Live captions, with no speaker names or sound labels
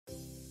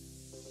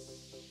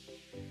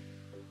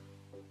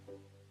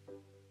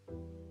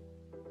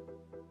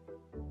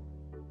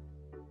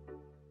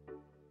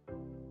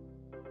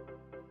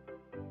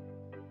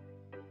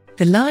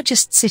The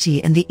largest city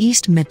in the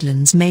East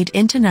Midlands made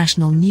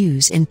international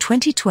news in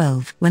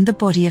 2012 when the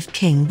body of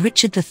King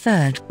Richard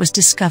III was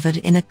discovered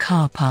in a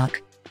car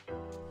park.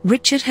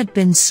 Richard had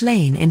been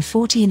slain in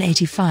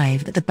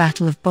 1485 at the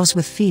Battle of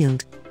Bosworth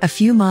Field, a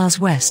few miles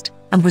west,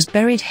 and was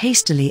buried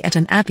hastily at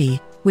an abbey,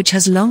 which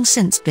has long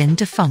since been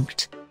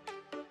defunct.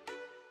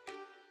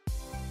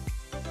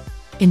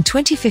 In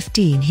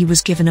 2015 he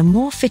was given a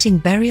more fitting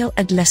burial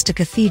at Leicester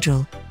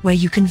Cathedral, where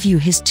you can view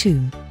his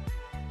tomb.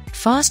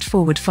 Fast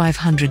forward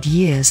 500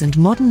 years and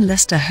modern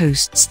Leicester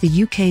hosts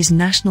the UK's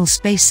National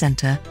Space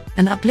Centre,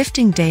 an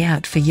uplifting day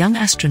out for young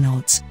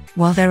astronauts,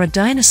 while there are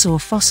dinosaur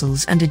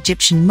fossils and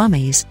Egyptian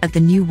mummies at the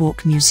Guildhall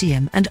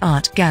Museum and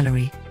Art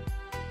Gallery.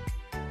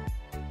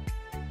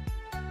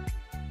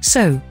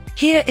 So,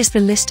 here is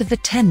the list of the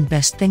 10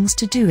 best things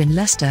to do in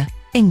Leicester,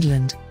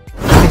 England.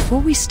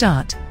 Before we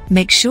start,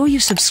 make sure you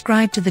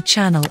subscribe to the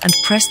channel and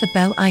press the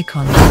bell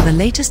icon for the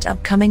latest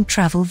upcoming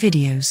travel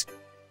videos.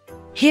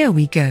 Here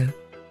we go.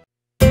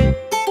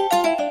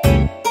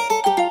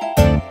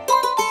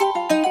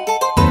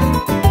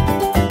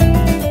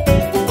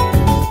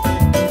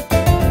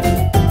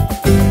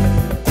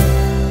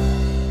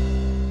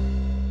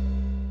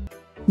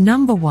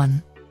 Number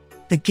 1.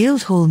 The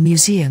Guildhall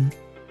Museum.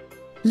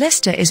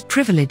 Leicester is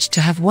privileged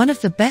to have one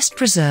of the best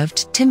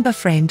preserved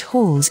timber-framed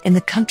halls in the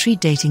country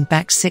dating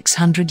back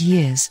 600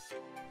 years.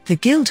 The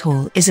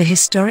Guildhall is a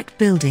historic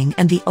building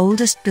and the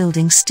oldest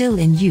building still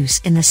in use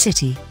in the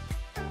city.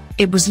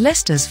 It was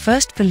Leicester's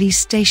first police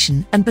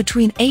station and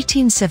between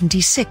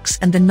 1876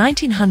 and the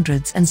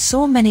 1900s and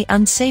saw many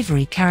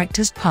unsavoury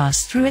characters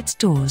pass through its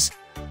doors.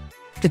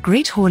 The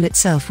Great Hall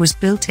itself was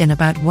built in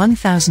about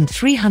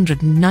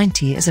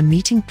 1390 as a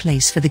meeting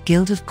place for the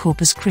Guild of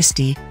Corpus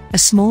Christi, a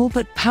small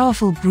but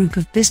powerful group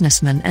of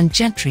businessmen and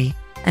gentry,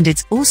 and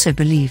it's also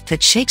believed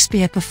that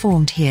Shakespeare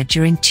performed here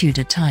during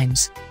Tudor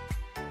times.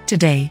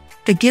 Today,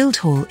 the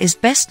Guildhall is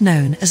best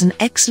known as an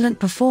excellent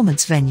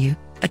performance venue,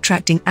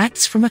 attracting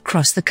acts from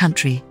across the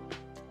country.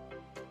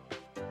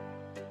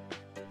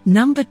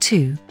 Number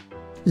 2.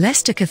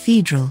 Leicester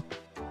Cathedral.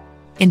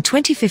 In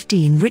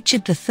 2015,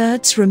 Richard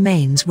III's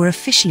remains were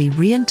officially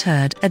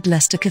reinterred at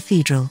Leicester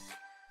Cathedral.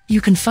 You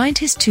can find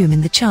his tomb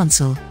in the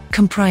chancel,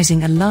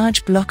 comprising a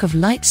large block of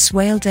light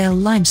Swaledale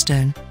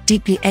limestone,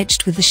 deeply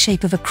etched with the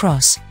shape of a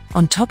cross,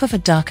 on top of a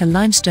darker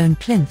limestone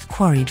plinth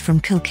quarried from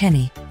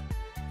Kilkenny.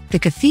 The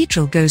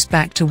cathedral goes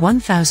back to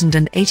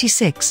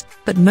 1086,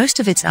 but most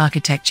of its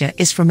architecture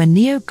is from a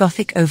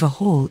neo-Gothic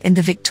overhaul in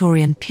the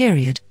Victorian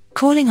period,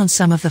 calling on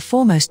some of the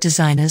foremost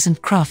designers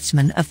and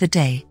craftsmen of the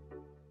day.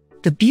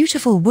 The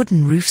beautiful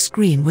wooden roof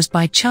screen was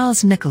by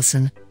Charles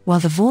Nicholson,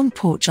 while the Vaughan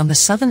porch on the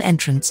southern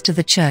entrance to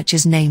the church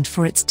is named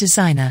for its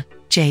designer,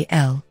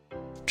 J.L.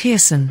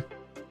 Pearson.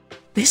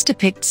 This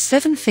depicts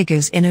 7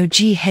 figures in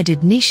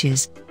ogee-headed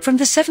niches, from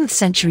the 7th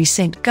century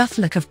St.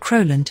 Guthlac of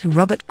Crowland to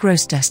Robert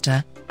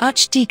Grosseteste,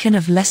 Archdeacon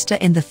of Leicester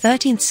in the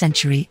 13th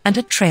century and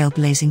a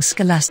trailblazing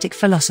scholastic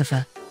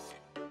philosopher.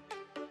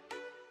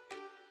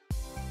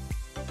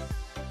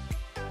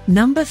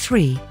 Number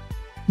 3.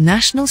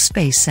 National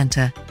Space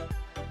Centre.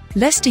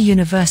 Leicester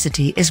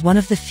University is one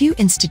of the few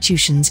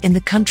institutions in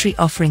the country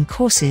offering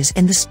courses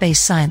in the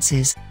space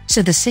sciences,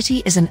 so the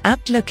city is an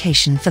apt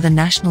location for the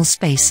National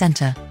Space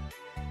Centre.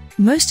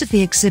 Most of the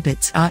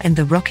exhibits are in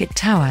the Rocket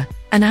Tower,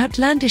 an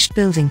outlandish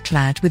building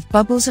clad with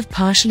bubbles of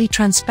partially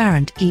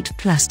transparent EAT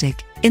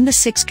plastic. In the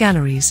 6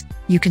 galleries,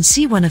 you can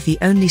see one of the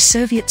only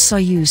Soviet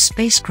Soyuz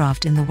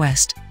spacecraft in the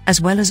West, as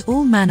well as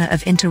all manner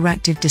of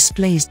interactive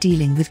displays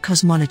dealing with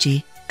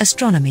cosmology,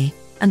 astronomy,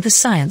 and the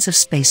science of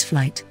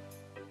spaceflight.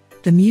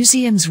 The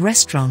museum's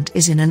restaurant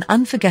is in an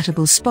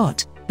unforgettable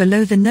spot,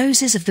 below the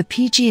noses of the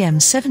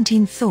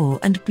PGM-17 Thor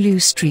and Blue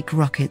Streak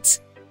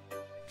rockets.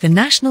 The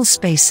National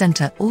Space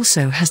Centre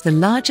also has the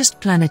largest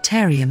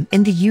planetarium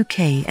in the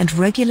UK and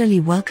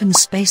regularly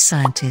welcomes space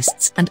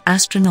scientists and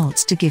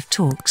astronauts to give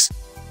talks.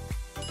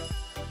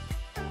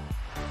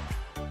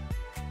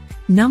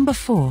 Number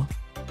 4.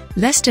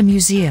 Leicester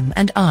Museum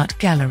and Art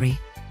Gallery.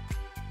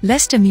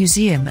 Leicester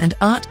Museum and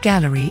Art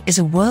Gallery is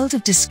a world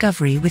of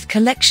discovery with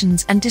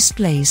collections and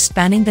displays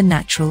spanning the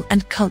natural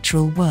and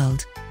cultural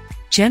world.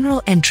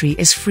 General entry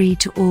is free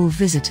to all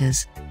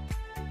visitors.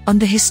 On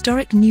the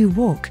historic New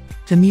Walk,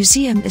 the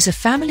museum is a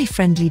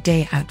family-friendly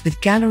day out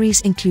with galleries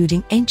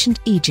including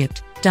Ancient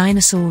Egypt,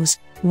 Dinosaurs,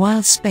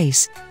 Wild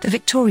Space, the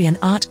Victorian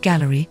Art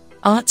Gallery,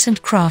 Arts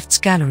and Crafts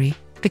Gallery,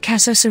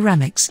 Picasso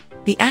Ceramics,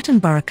 the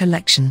Attenborough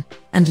Collection,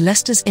 and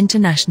Leicester's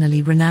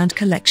internationally renowned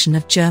collection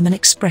of German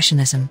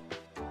Expressionism.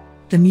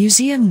 The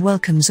museum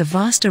welcomes a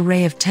vast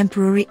array of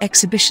temporary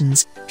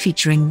exhibitions,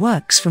 featuring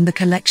works from the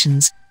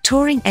collections,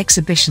 touring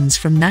exhibitions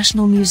from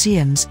national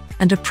museums,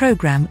 and a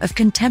program of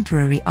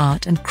contemporary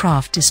art and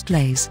craft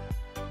displays.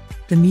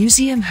 The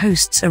museum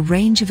hosts a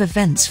range of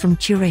events from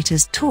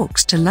curators'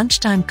 talks to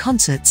lunchtime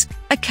concerts,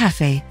 a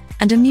cafe,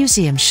 and a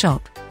museum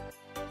shop.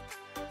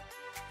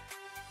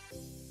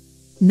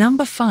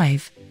 Number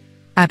 5.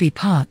 Abbey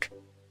Park.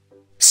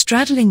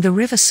 Straddling the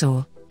River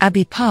Soar,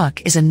 Abbey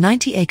Park is a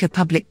 90-acre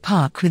public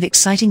park with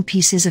exciting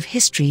pieces of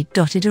history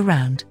dotted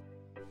around.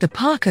 The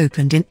park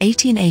opened in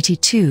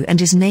 1882 and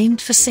is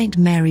named for St.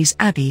 Mary's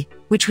Abbey,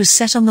 which was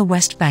set on the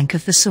west bank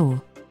of the Soar.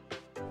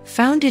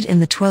 Founded in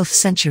the 12th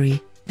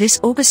century, this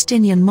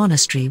Augustinian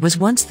monastery was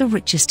once the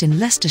richest in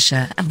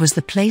Leicestershire and was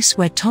the place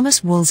where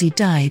Thomas Wolsey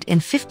died in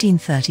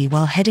 1530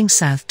 while heading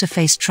south to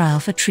face trial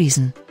for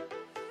treason.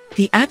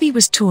 The abbey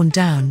was torn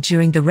down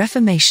during the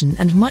Reformation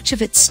and much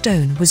of its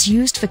stone was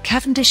used for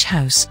Cavendish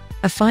House,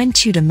 a fine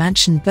Tudor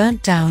mansion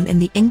burnt down in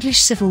the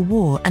English Civil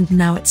War and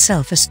now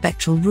itself a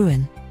spectral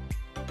ruin.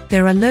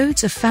 There are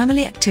loads of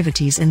family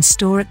activities in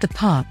store at the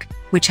park,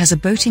 which has a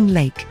boating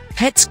lake,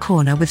 pets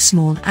corner with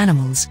small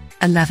animals,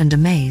 a lavender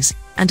maze,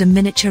 and a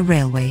miniature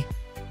railway.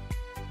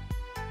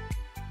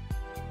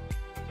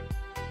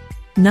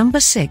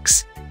 Number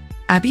 6.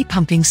 Abbey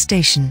Pumping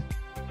Station.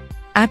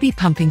 Abbey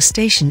Pumping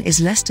Station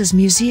is Leicester's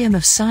Museum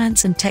of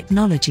Science and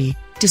Technology,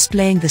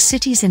 displaying the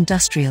city's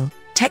industrial,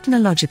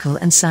 technological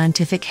and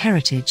scientific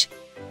heritage.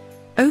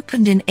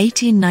 Opened in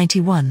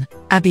 1891,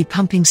 Abbey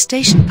Pumping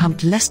Station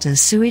pumped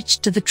Leicester's sewage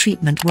to the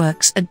treatment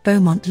works at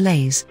Beaumont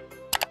Leys.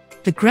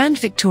 The grand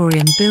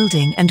Victorian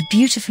building and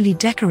beautifully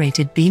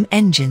decorated beam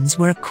engines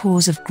were a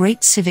cause of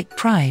great civic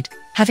pride,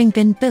 having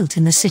been built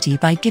in the city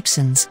by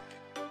Gibsons.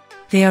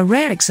 They are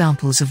rare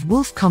examples of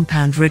Wolf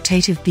compound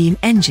rotative beam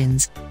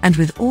engines, and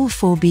with all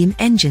 4 beam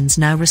engines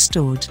now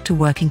restored to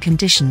working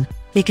condition,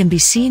 they can be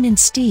seen in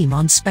steam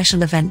on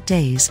special event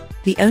days,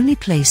 the only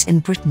place in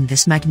Britain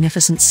this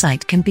magnificent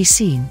sight can be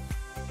seen.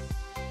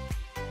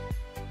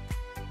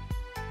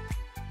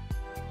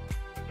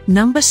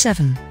 Number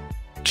 7.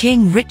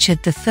 King Richard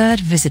III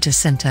Visitor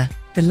Centre.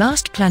 The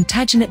last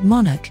Plantagenet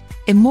monarch,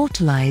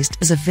 immortalised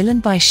as a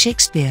villain by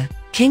Shakespeare,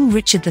 King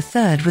Richard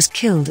III was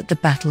killed at the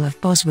Battle of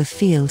Bosworth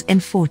Field in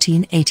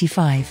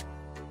 1485.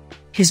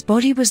 His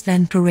body was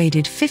then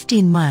paraded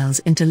 15 miles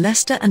into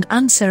Leicester and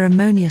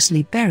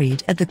unceremoniously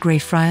buried at the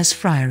Greyfriars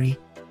Friary.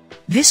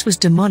 This was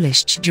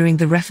demolished during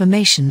the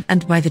Reformation,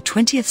 and by the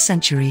 20th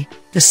century,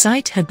 the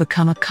site had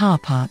become a car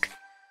park.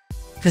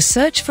 The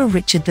search for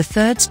Richard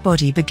III's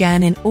body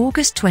began in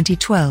August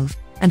 2012,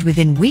 and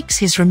within weeks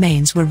his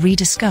remains were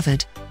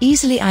rediscovered,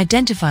 easily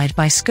identified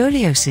by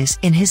scoliosis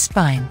in his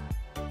spine.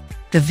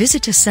 The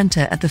visitor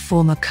centre at the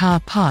former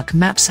car park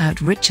maps out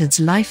Richard's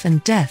life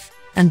and death,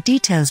 and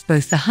details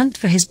both the hunt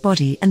for his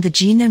body and the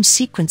genome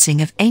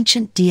sequencing of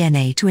ancient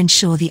DNA to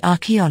ensure the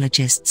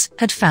archaeologists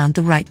had found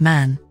the right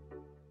man.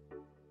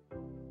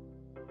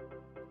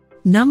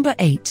 Number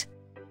 8.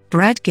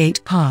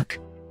 Bradgate Park.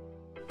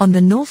 On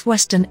the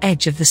northwestern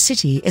edge of the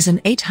city is an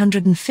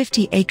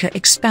 850-acre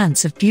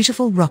expanse of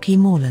beautiful rocky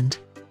moorland.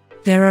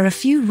 There are a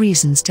few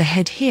reasons to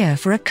head here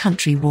for a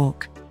country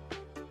walk.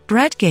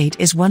 Bradgate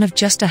is one of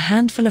just a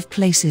handful of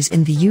places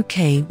in the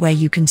UK where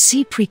you can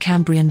see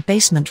Precambrian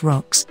basement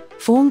rocks,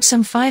 formed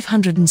some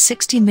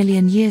 560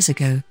 million years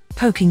ago,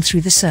 poking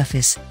through the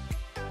surface.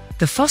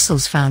 The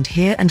fossils found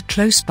here and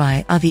close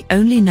by are the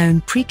only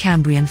known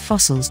Precambrian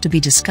fossils to be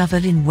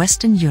discovered in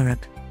Western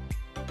Europe.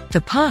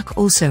 The park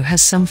also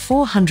has some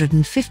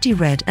 450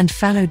 red and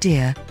fallow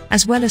deer,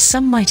 as well as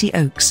some mighty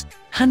oaks,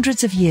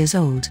 hundreds of years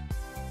old.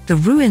 The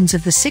ruins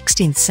of the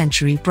 16th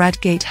century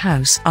Bradgate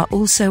House are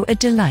also a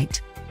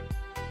delight.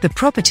 The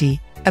property,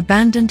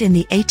 abandoned in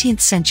the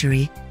 18th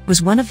century,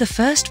 was one of the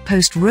first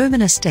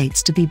post-Roman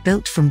estates to be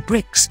built from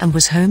bricks and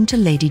was home to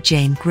Lady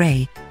Jane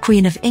Grey,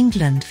 Queen of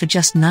England, for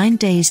just 9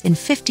 days in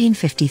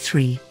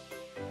 1553.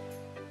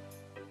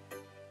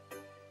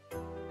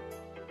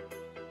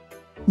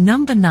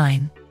 Number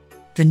 9.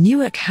 The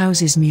Newark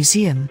Houses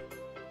Museum.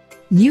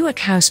 Newark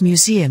House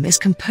Museum is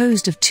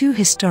composed of 2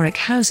 historic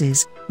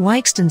houses,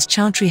 Wygstone's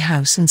Chantry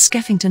House and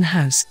Skeffington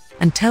House,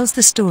 and tells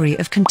the story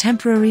of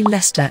contemporary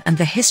Leicester and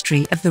the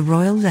history of the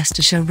Royal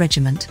Leicestershire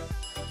Regiment.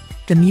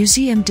 The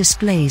museum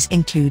displays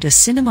include a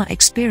cinema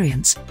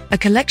experience, a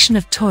collection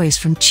of toys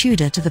from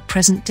Tudor to the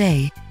present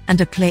day,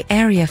 and a play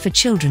area for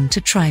children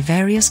to try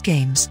various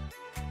games.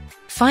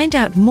 Find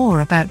out more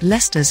about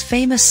Leicester's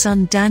famous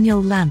son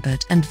Daniel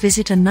Lambert and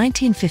visit a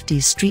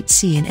 1950s street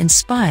scene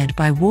inspired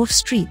by Wharf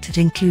Street that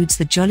includes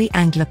the Jolly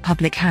Angler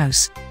Public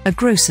House, a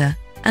grocer,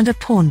 and a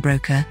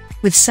pawnbroker,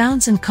 with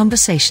sounds and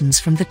conversations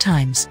from the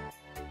times.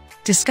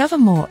 Discover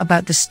more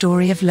about the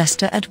story of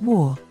Leicester at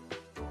war.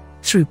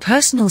 Through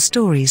personal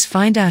stories,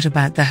 find out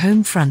about the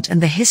home front and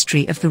the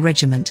history of the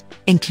regiment,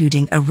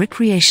 including a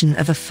recreation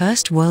of a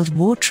First World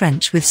War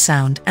trench with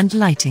sound and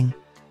lighting.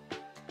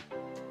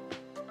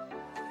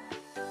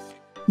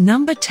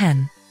 Number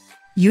 10.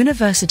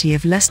 University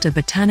of Leicester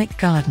Botanic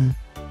Garden.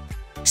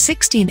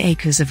 16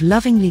 acres of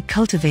lovingly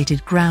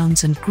cultivated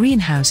grounds and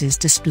greenhouses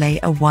display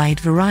a wide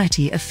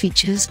variety of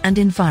features and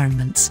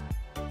environments.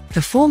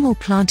 The formal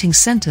planting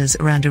centres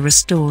around a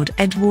restored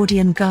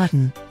Edwardian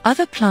garden.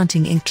 Other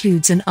planting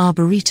includes an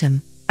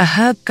arboretum, a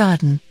herb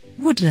garden,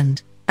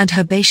 woodland, and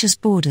herbaceous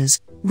borders,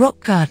 rock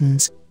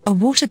gardens, a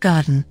water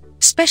garden,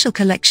 special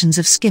collections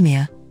of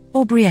Skimmia,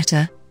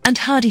 Aubrietta, and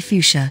hardy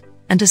fuchsia,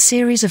 and a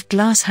series of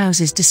glass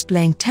houses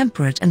displaying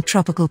temperate and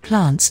tropical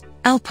plants,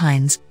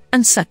 alpines,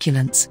 and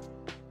succulents.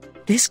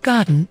 This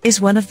garden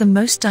is one of the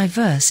most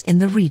diverse in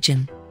the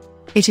region.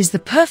 It is the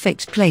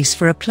perfect place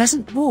for a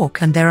pleasant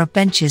walk, and there are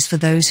benches for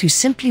those who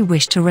simply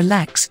wish to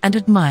relax and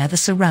admire the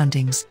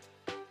surroundings.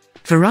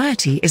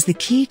 Variety is the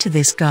key to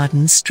this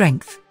garden's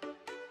strength.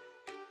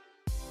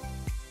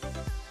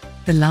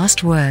 The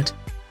last word.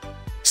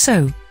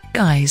 So,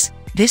 guys,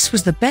 this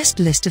was the best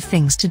list of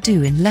things to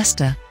do in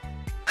Leicester.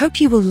 Hope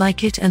you will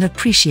like it and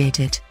appreciate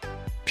it.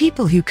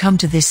 People who come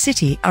to this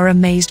city are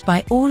amazed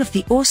by all of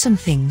the awesome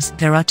things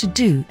there are to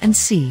do and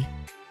see.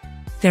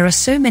 There are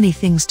so many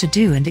things to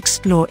do and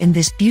explore in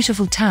this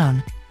beautiful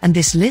town, and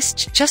this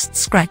list just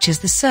scratches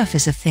the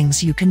surface of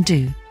things you can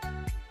do.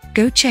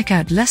 Go check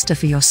out Leicester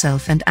for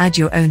yourself and add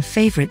your own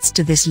favourites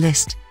to this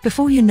list.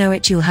 Before you know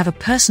it, you'll have a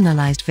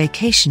personalised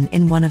vacation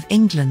in one of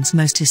England's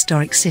most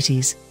historic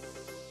cities.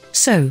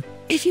 So,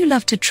 if you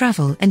love to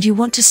travel and you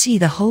want to see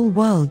the whole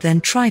world,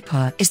 then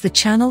Tripar is the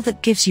channel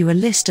that gives you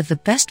a list of the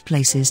best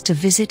places to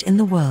visit in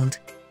the world.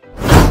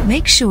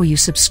 Make sure you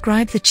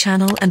subscribe the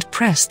channel and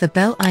press the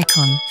bell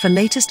icon for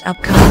latest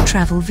upcoming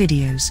travel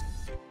videos.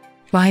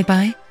 Bye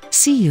bye,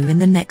 see you in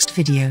the next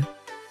video.